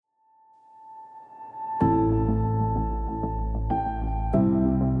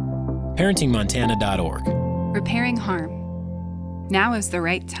ParentingMontana.org. Repairing harm. Now is the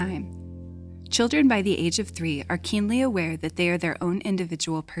right time. Children by the age of 3 are keenly aware that they are their own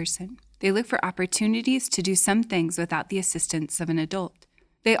individual person. They look for opportunities to do some things without the assistance of an adult.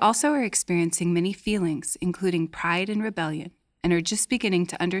 They also are experiencing many feelings, including pride and rebellion, and are just beginning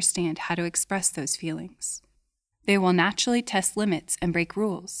to understand how to express those feelings. They will naturally test limits and break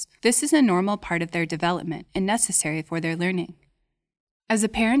rules. This is a normal part of their development and necessary for their learning. As a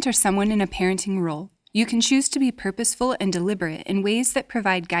parent or someone in a parenting role, you can choose to be purposeful and deliberate in ways that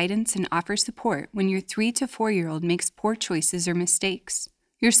provide guidance and offer support when your 3 to 4-year-old makes poor choices or mistakes.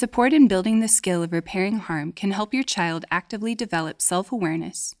 Your support in building the skill of repairing harm can help your child actively develop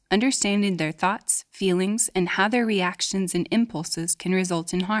self-awareness, understanding their thoughts, feelings, and how their reactions and impulses can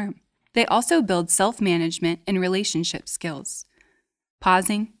result in harm. They also build self-management and relationship skills.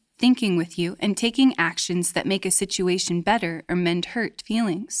 Pausing, thinking with you, and taking actions that make a situation better or mend hurt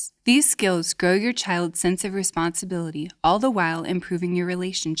feelings. These skills grow your child's sense of responsibility, all the while improving your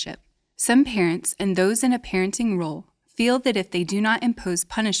relationship. Some parents and those in a parenting role feel that if they do not impose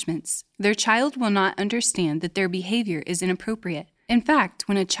punishments, their child will not understand that their behavior is inappropriate. In fact,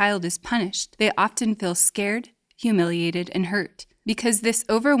 when a child is punished, they often feel scared, humiliated, and hurt. Because this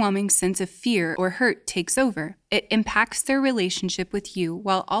overwhelming sense of fear or hurt takes over, it impacts their relationship with you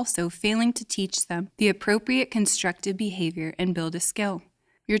while also failing to teach them the appropriate constructive behavior and build a skill.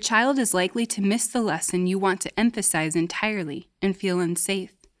 Your child is likely to miss the lesson you want to emphasize entirely and feel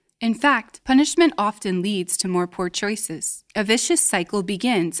unsafe. In fact, punishment often leads to more poor choices. A vicious cycle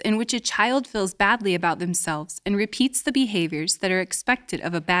begins in which a child feels badly about themselves and repeats the behaviors that are expected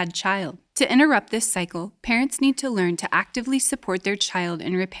of a bad child. To interrupt this cycle, parents need to learn to actively support their child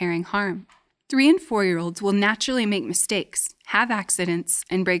in repairing harm. 3 and 4-year-olds will naturally make mistakes, have accidents,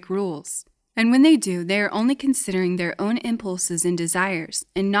 and break rules. And when they do, they are only considering their own impulses and desires,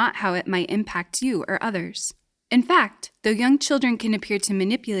 and not how it might impact you or others. In fact, though young children can appear to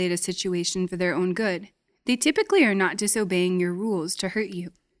manipulate a situation for their own good, they typically are not disobeying your rules to hurt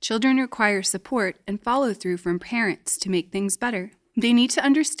you. Children require support and follow-through from parents to make things better. They need to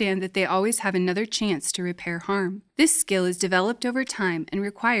understand that they always have another chance to repair harm. This skill is developed over time and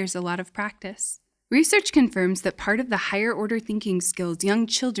requires a lot of practice. Research confirms that part of the higher-order thinking skills young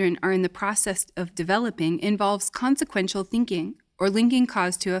children are in the process of developing involves consequential thinking, or linking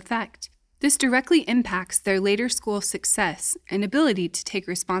cause to effect. This directly impacts their later school success and ability to take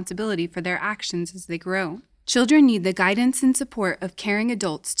responsibility for their actions as they grow. Children need the guidance and support of caring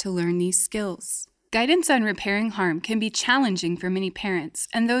adults to learn these skills. Guidance on repairing harm can be challenging for many parents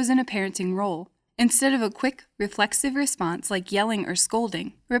and those in a parenting role. Instead of a quick, reflexive response like yelling or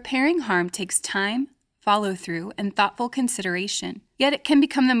scolding, repairing harm takes time, follow-through, and thoughtful consideration. Yet it can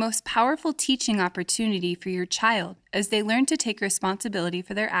become the most powerful teaching opportunity for your child as they learn to take responsibility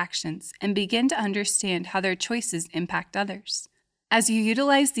for their actions and begin to understand how their choices impact others. As you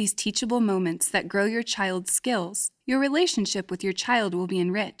utilize these teachable moments that grow your child's skills, your relationship with your child will be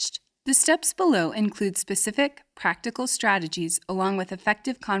enriched. The steps below include specific, practical strategies along with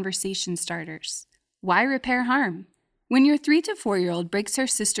effective conversation starters. Why repair harm? When your 3 to 4-year-old breaks her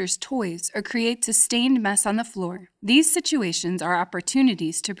sister's toys or creates a stained mess on the floor, these situations are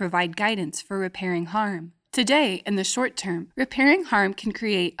opportunities to provide guidance for repairing harm. Today, in the short term, repairing harm can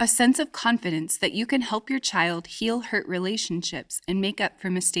create a sense of confidence that you can help your child heal hurt relationships and make up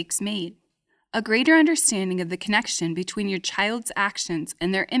for mistakes made. A greater understanding of the connection between your child's actions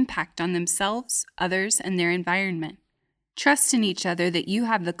and their impact on themselves, others, and their environment. Trust in each other that you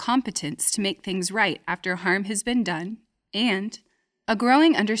have the competence to make things right after harm has been done, and a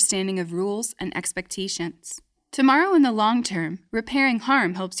growing understanding of rules and expectations. Tomorrow in the long term, repairing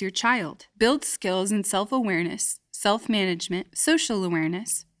harm helps your child build skills in self-awareness, self-management, social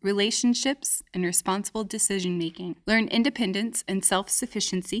awareness, relationships, and responsible decision-making, learn independence and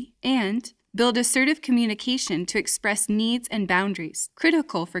self-sufficiency, and build assertive communication to express needs and boundaries,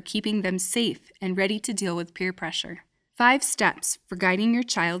 critical for keeping them safe and ready to deal with peer pressure. 5 steps for guiding your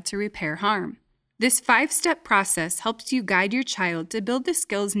child to repair harm. This 5-step process helps you guide your child to build the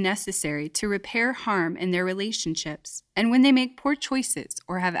skills necessary to repair harm in their relationships and when they make poor choices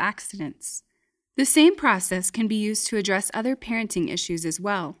or have accidents. The same process can be used to address other parenting issues as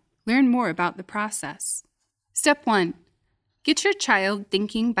well. Learn more about the process. Step 1. Get your child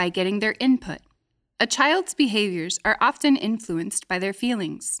thinking by getting their input. A child's behaviors are often influenced by their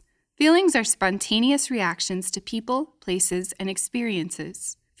feelings. Feelings are spontaneous reactions to people, places, and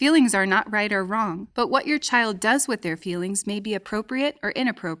experiences. Feelings are not right or wrong, but what your child does with their feelings may be appropriate or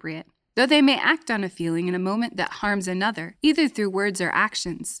inappropriate. Though they may act on a feeling in a moment that harms another, either through words or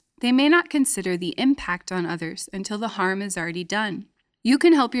actions, they may not consider the impact on others until the harm is already done. You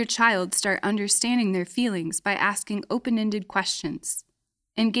can help your child start understanding their feelings by asking open-ended questions.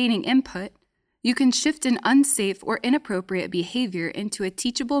 In gaining input, you can shift an unsafe or inappropriate behavior into a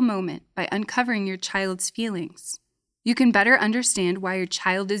teachable moment by uncovering your child's feelings. You can better understand why your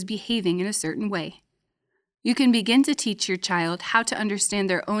child is behaving in a certain way. You can begin to teach your child how to understand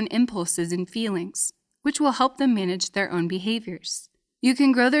their own impulses and feelings, which will help them manage their own behaviors. You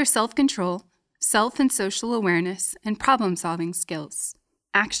can grow their self-control, self and social awareness, and problem-solving skills.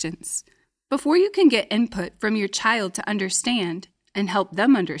 Actions. Before you can get input from your child to understand and help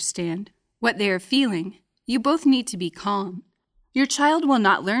them understand what they are feeling, you both need to be calm. Your child will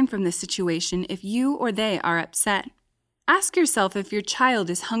not learn from the situation if you or they are upset. Ask yourself if your child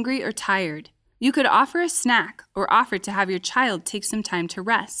is hungry or tired. You could offer a snack or offer to have your child take some time to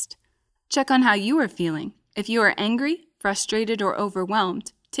rest. Check on how you are feeling. If you are angry, frustrated, or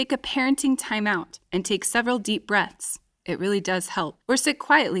overwhelmed, take a parenting timeout and take several deep breaths. It really does help. Or sit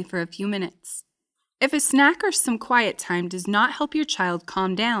quietly for a few minutes. If a snack or some quiet time does not help your child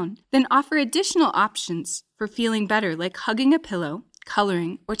calm down, then offer additional options for feeling better, like hugging a pillow,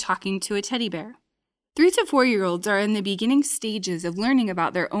 coloring, or talking to a teddy bear. 3 to 4-year-olds are in the beginning stages of learning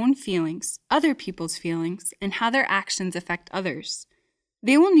about their own feelings, other people's feelings, and how their actions affect others.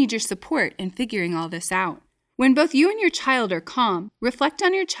 They will need your support in figuring all this out. When both you and your child are calm, reflect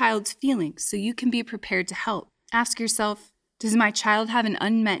on your child's feelings so you can be prepared to help. Ask yourself, does my child have an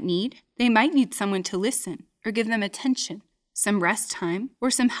unmet need? They might need someone to listen or give them attention, some rest time, or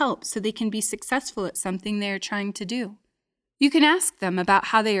some help so they can be successful at something they are trying to do. You can ask them about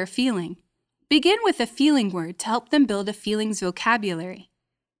how they are feeling. Begin with a feeling word to help them build a feelings vocabulary.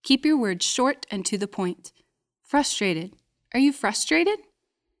 Keep your words short and to the point. Frustrated. Are you frustrated?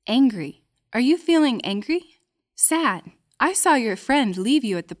 Angry. Are you feeling angry? Sad. I saw your friend leave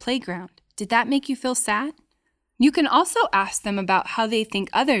you at the playground. Did that make you feel sad? You can also ask them about how they think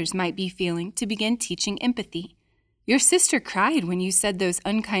others might be feeling to begin teaching empathy. Your sister cried when you said those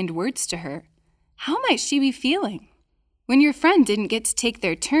unkind words to her. How might she be feeling? When your friend didn't get to take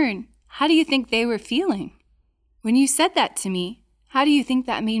their turn, how do you think they were feeling? When you said that to me, how do you think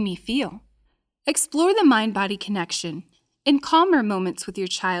that made me feel? Explore the mind-body connection. In calmer moments with your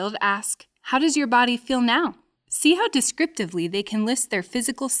child, ask, how does your body feel now? See how descriptively they can list their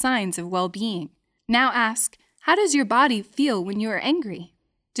physical signs of well-being. Now ask, how does your body feel when you are angry?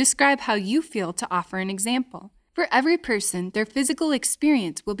 Describe how you feel to offer an example. For every person, their physical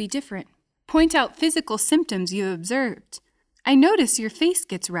experience will be different. Point out physical symptoms you have observed. I notice your face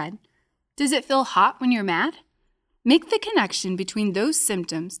gets red. Does it feel hot when you're mad? Make the connection between those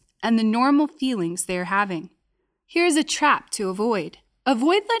symptoms and the normal feelings they are having. Here is a trap to avoid.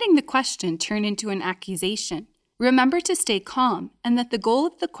 Avoid letting the question turn into an accusation. Remember to stay calm and that the goal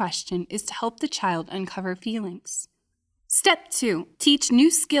of the question is to help the child uncover feelings. Step 2. Teach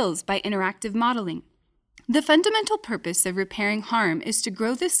new skills by interactive modeling. The fundamental purpose of repairing harm is to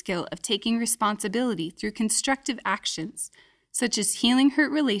grow the skill of taking responsibility through constructive actions, such as healing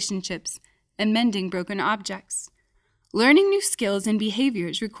hurt relationships and mending broken objects. Learning new skills and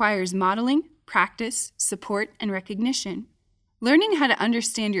behaviors requires modeling, practice, support, and recognition. Learning how to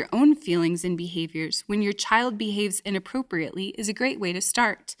understand your own feelings and behaviors when your child behaves inappropriately is a great way to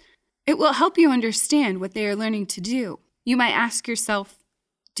start. It will help you understand what they are learning to do. You might ask yourself,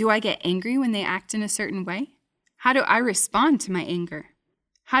 do I get angry when they act in a certain way? How do I respond to my anger?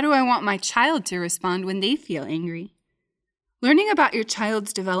 How do I want my child to respond when they feel angry? Learning about your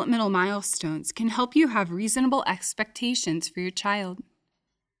child's developmental milestones can help you have reasonable expectations for your child.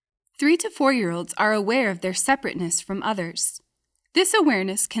 3 to 4-year-olds are aware of their separateness from others. This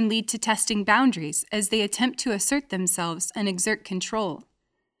awareness can lead to testing boundaries as they attempt to assert themselves and exert control.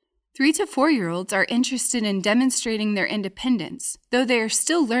 3 to 4-year-olds are interested in demonstrating their independence, though they are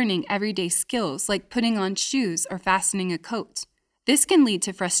still learning everyday skills like putting on shoes or fastening a coat. This can lead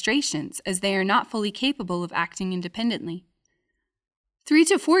to frustrations as they are not fully capable of acting independently. 3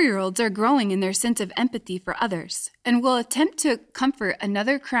 to 4-year-olds are growing in their sense of empathy for others and will attempt to comfort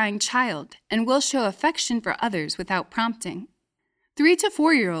another crying child and will show affection for others without prompting. 3 to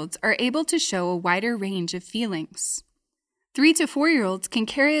 4-year-olds are able to show a wider range of feelings. 3 to 4-year-olds can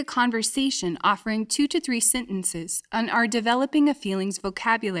carry a conversation offering 2 to 3 sentences and are developing a feelings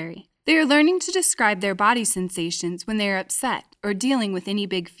vocabulary. They are learning to describe their body sensations when they are upset or dealing with any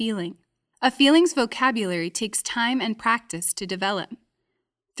big feeling. A feelings vocabulary takes time and practice to develop.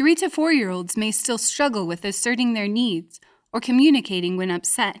 3 to 4-year-olds may still struggle with asserting their needs or communicating when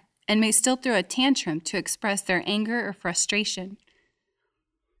upset and may still throw a tantrum to express their anger or frustration.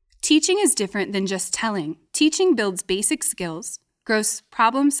 Teaching is different than just telling. Teaching builds basic skills, grows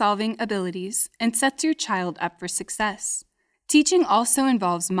problem-solving abilities, and sets your child up for success. Teaching also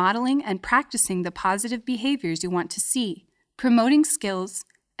involves modeling and practicing the positive behaviors you want to see, promoting skills,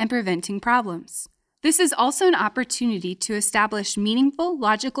 and preventing problems. This is also an opportunity to establish meaningful,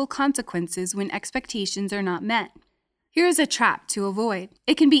 logical consequences when expectations are not met. Here is a trap to avoid.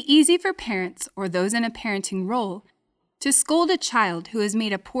 It can be easy for parents or those in a parenting role to scold a child who has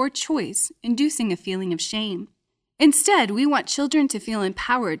made a poor choice, inducing a feeling of shame. Instead, we want children to feel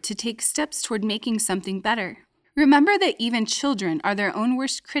empowered to take steps toward making something better. Remember that even children are their own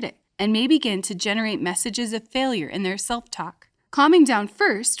worst critic and may begin to generate messages of failure in their self-talk. Calming down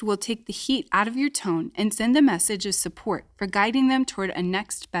first will take the heat out of your tone and send a message of support for guiding them toward a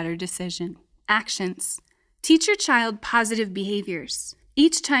next better decision. Actions. Teach your child positive behaviors.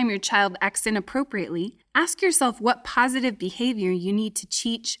 Each time your child acts inappropriately, ask yourself what positive behavior you need to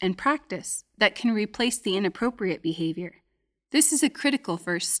teach and practice that can replace the inappropriate behavior. This is a critical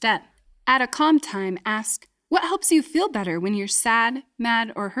first step. At a calm time, ask, what helps you feel better when you're sad,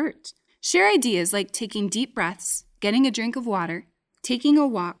 mad, or hurt? Share ideas like taking deep breaths, getting a drink of water, taking a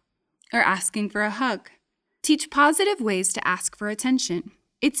walk, or asking for a hug. Teach positive ways to ask for attention.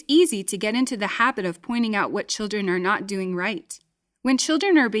 It's easy to get into the habit of pointing out what children are not doing right. When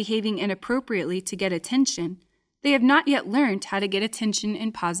children are behaving inappropriately to get attention, they have not yet learned how to get attention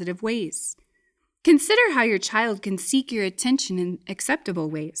in positive ways. Consider how your child can seek your attention in acceptable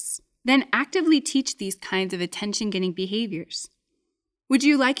ways. Then actively teach these kinds of attention-getting behaviors. Would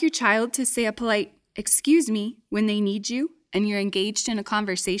you like your child to say a polite, "Excuse me," when they need you and you're engaged in a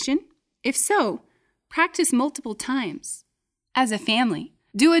conversation? If so, practice multiple times. As a family,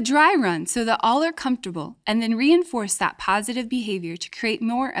 do a dry run so that all are comfortable and then reinforce that positive behavior to create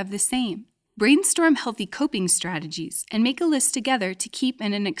more of the same. Brainstorm healthy coping strategies and make a list together to keep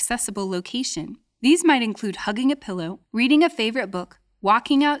in an accessible location. These might include hugging a pillow, reading a favorite book,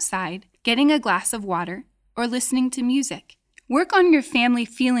 walking outside, getting a glass of water, or listening to music. Work on your family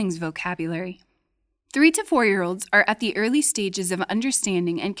feelings vocabulary. 3 to 4-year-olds are at the early stages of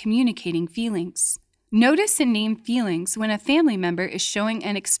understanding and communicating feelings. Notice and name feelings when a family member is showing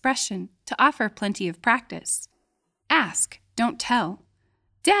an expression to offer plenty of practice. Ask, don't tell.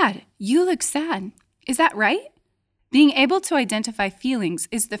 Dad, you look sad. Is that right? Being able to identify feelings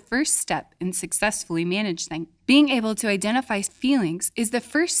is the first step in successfully managing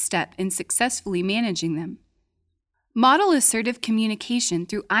them. Model assertive communication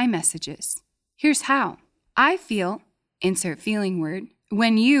through I messages. Here's how. I feel, insert feeling word,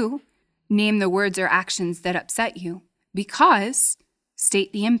 when you, name the words or actions that upset you. Because,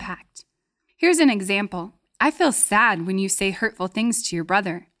 state the impact. Here's an example. I feel sad when you say hurtful things to your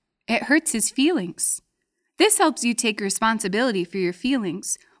brother. It hurts his feelings. This helps you take responsibility for your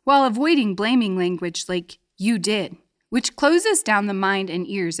feelings while avoiding blaming language like you did, which closes down the mind and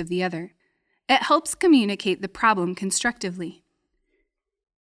ears of the other. It helps communicate the problem constructively.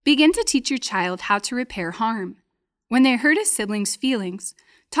 Begin to teach your child how to repair harm. When they hurt a sibling's feelings,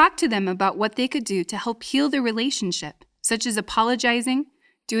 talk to them about what they could do to help heal the relationship, such as apologizing,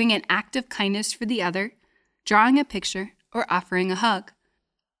 doing an act of kindness for the other, drawing a picture, or offering a hug.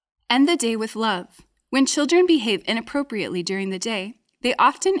 End the day with love. When children behave inappropriately during the day, they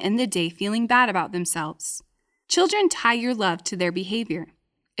often end the day feeling bad about themselves. Children tie your love to their behavior.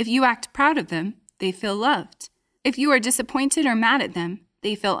 If you act proud of them, they feel loved. If you are disappointed or mad at them,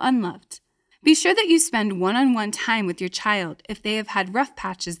 they feel unloved. Be sure that you spend one-on-one time with your child if they have had rough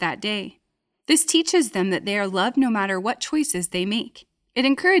patches that day. This teaches them that they are loved no matter what choices they make. It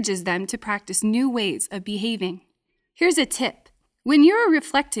encourages them to practice new ways of behaving. Here's a tip. When you are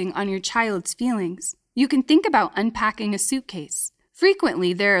reflecting on your child's feelings, you can think about unpacking a suitcase.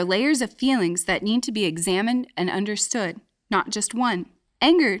 Frequently, there are layers of feelings that need to be examined and understood, not just one.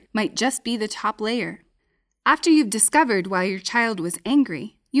 Anger might just be the top layer. After you've discovered why your child was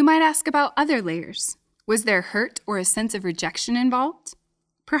angry, you might ask about other layers. Was there hurt or a sense of rejection involved?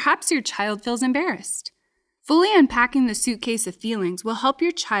 Perhaps your child feels embarrassed. Fully unpacking the suitcase of feelings will help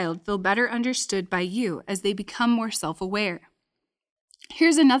your child feel better understood by you as they become more self-aware.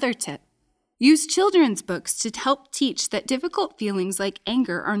 Here's another tip. Use children's books to help teach that difficult feelings like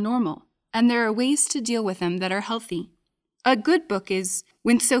anger are normal, and there are ways to deal with them that are healthy. A good book is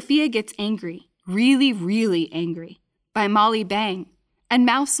When Sophia Gets Angry, Really, Really Angry, by Molly Bang, and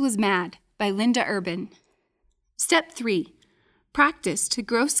Mouse Was Mad, by Linda Urban. Step 3. Practice to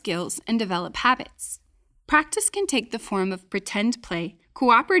grow skills and develop habits. Practice can take the form of pretend play,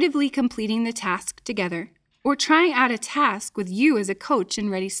 cooperatively completing the task together, or trying out a task with you as a coach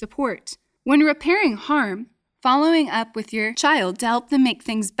and ready support. When repairing harm, following up with your child to help them make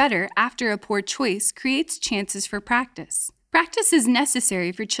things better after a poor choice creates chances for practice. Practice is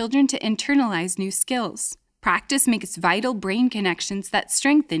necessary for children to internalize new skills. Practice makes vital brain connections that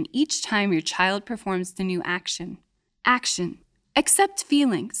strengthen each time your child performs the new action. Action. Accept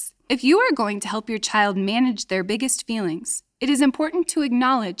feelings. If you are going to help your child manage their biggest feelings, it is important to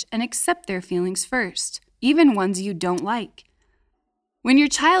acknowledge and accept their feelings first, even ones you don't like. When your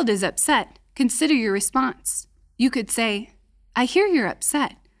child is upset, consider your response. You could say, "I hear you're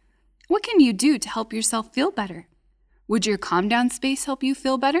upset. What can you do to help yourself feel better? Would your calm down space help you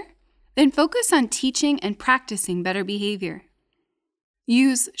feel better?" Then focus on teaching and practicing better behavior.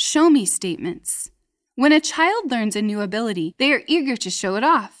 Use show me statements. When a child learns a new ability, they are eager to show it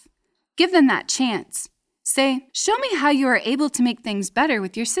off. Give them that chance. Say, "Show me how you are able to make things better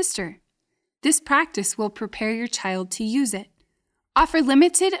with your sister." This practice will prepare your child to use it. Offer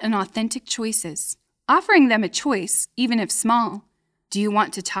limited and authentic choices. Offering them a choice, even if small. Do you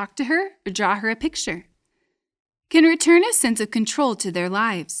want to talk to her or draw her a picture? Can return a sense of control to their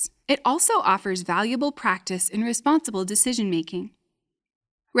lives. It also offers valuable practice in responsible decision-making.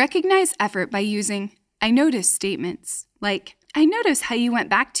 Recognize effort by using "I notice" statements, like, "I notice how you went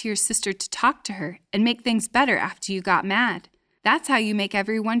back to your sister to talk to her and make things better after you got mad. That's how you make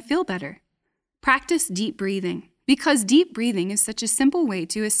everyone feel better." Practice deep breathing. Because deep breathing is such a simple way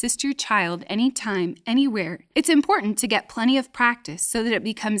to assist your child anytime, anywhere, it's important to get plenty of practice so that it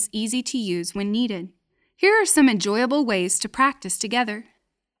becomes easy to use when needed. Here are some enjoyable ways to practice together.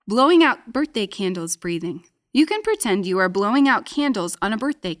 Blowing out birthday candles breathing. You can pretend you are blowing out candles on a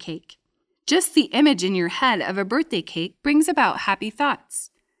birthday cake. Just the image in your head of a birthday cake brings about happy thoughts.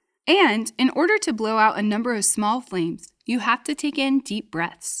 And in order to blow out a number of small flames, you have to take in deep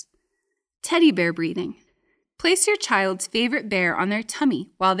breaths. Teddy bear breathing. Place your child's favorite bear on their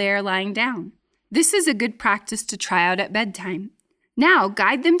tummy while they are lying down. This is a good practice to try out at bedtime. Now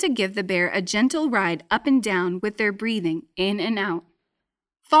guide them to give the bear a gentle ride up and down with their breathing in and out.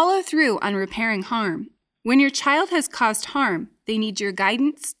 Follow through on repairing harm. When your child has caused harm, they need your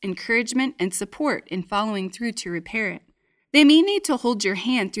guidance, encouragement, and support in following through to repair it. They may need to hold your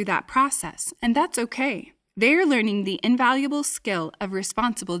hand through that process, and that's okay. They are learning the invaluable skill of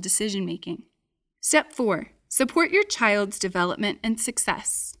responsible decision-making. Step 4. Support your child's development and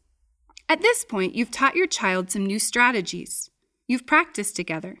success. At this point, you've taught your child some new strategies. You've practiced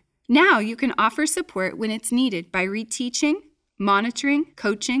together. Now you can offer support when it's needed by reteaching, monitoring,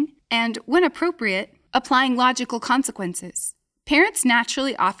 coaching, and, when appropriate, applying logical consequences. Parents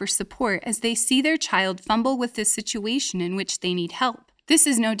naturally offer support as they see their child fumble with the situation in which they need help. This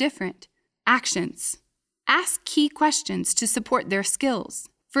is no different. Actions. Ask key questions to support their skills.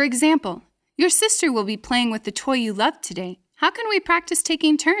 For example, your sister will be playing with the toy you love today. How can we practice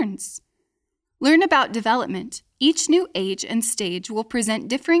taking turns? Learn about development. Each new age and stage will present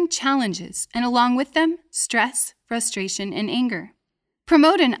differing challenges, and along with them, stress, frustration, and anger.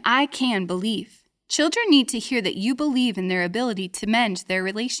 Promote an "I can" belief. Children need to hear that you believe in their ability to mend their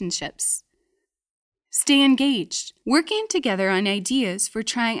relationships. Stay engaged. Working together on ideas for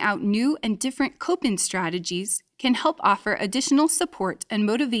trying out new and different coping strategies can help offer additional support and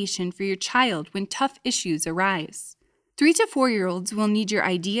motivation for your child when tough issues arise. 3 to 4-year-olds will need your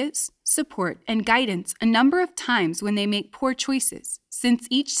ideas, support, and guidance a number of times when they make poor choices, since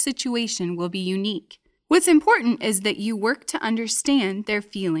each situation will be unique. What's important is that you work to understand their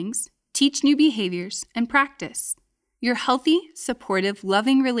feelings, teach new behaviors, and practice. Your healthy, supportive,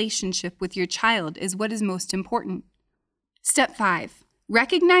 loving relationship with your child is what is most important. Step 5.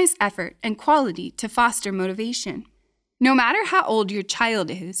 Recognize effort and quality to foster motivation. No matter how old your child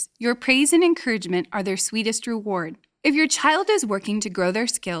is, your praise and encouragement are their sweetest reward. If your child is working to grow their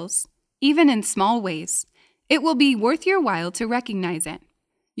skills, even in small ways, it will be worth your while to recognize it.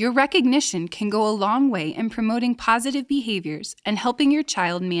 Your recognition can go a long way in promoting positive behaviors and helping your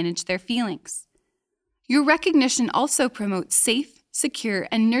child manage their feelings. Your recognition also promotes safe, secure,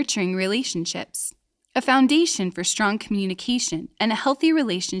 and nurturing relationships, a foundation for strong communication and a healthy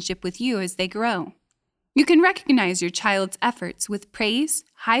relationship with you as they grow. You can recognize your child's efforts with praise,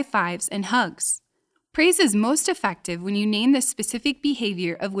 high fives, and hugs. Praise is most effective when you name the specific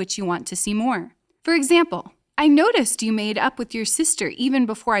behavior of which you want to see more. For example, "I noticed you made up with your sister even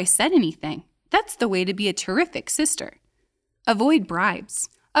before I said anything. That's the way to be a terrific sister." Avoid bribes.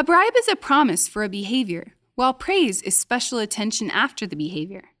 A bribe is a promise for a behavior, while praise is special attention after the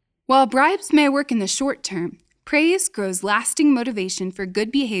behavior. While bribes may work in the short term, praise grows lasting motivation for good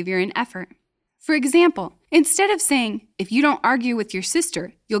behavior and effort. For example, instead of saying, "If you don't argue with your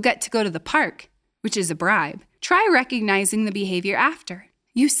sister, you'll get to go to the park," which is a bribe, try recognizing the behavior after.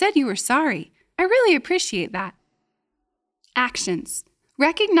 "You said you were sorry. I really appreciate that." Actions.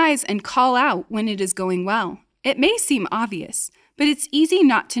 Recognize and call out when it is going well. It may seem obvious, but it's easy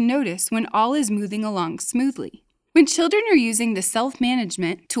not to notice when all is moving along smoothly. When children are using the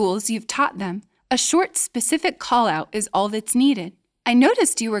self-management tools you've taught them, a short, specific call-out is all that's needed. I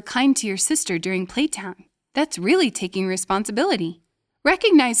noticed you were kind to your sister during playtime. That's really taking responsibility.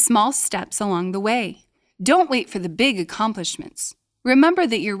 Recognize small steps along the way. Don't wait for the big accomplishments. Remember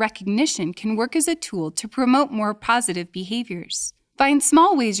that your recognition can work as a tool to promote more positive behaviors. Find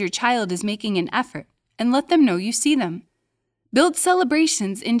small ways your child is making an effort and let them know you see them. Build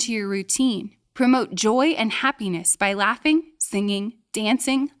celebrations into your routine. Promote joy and happiness by laughing, singing,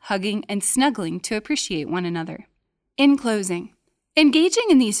 dancing, hugging, and snuggling to appreciate one another. In closing, engaging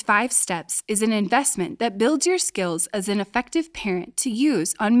in these 5 steps is an investment that builds your skills as an effective parent to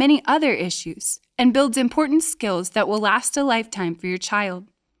use on many other issues and builds important skills that will last a lifetime for your child.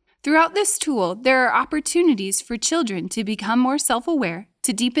 Throughout this tool, there are opportunities for children to become more self-aware,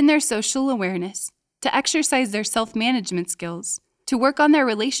 to deepen their social awareness, to exercise their self-management skills, to work on their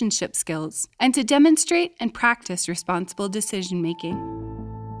relationship skills, and to demonstrate and practice responsible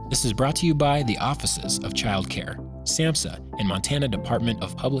decision-making. This is brought to you by the Offices of Child Care, SAMHSA, and Montana Department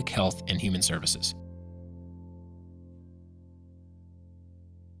of Public Health and Human Services.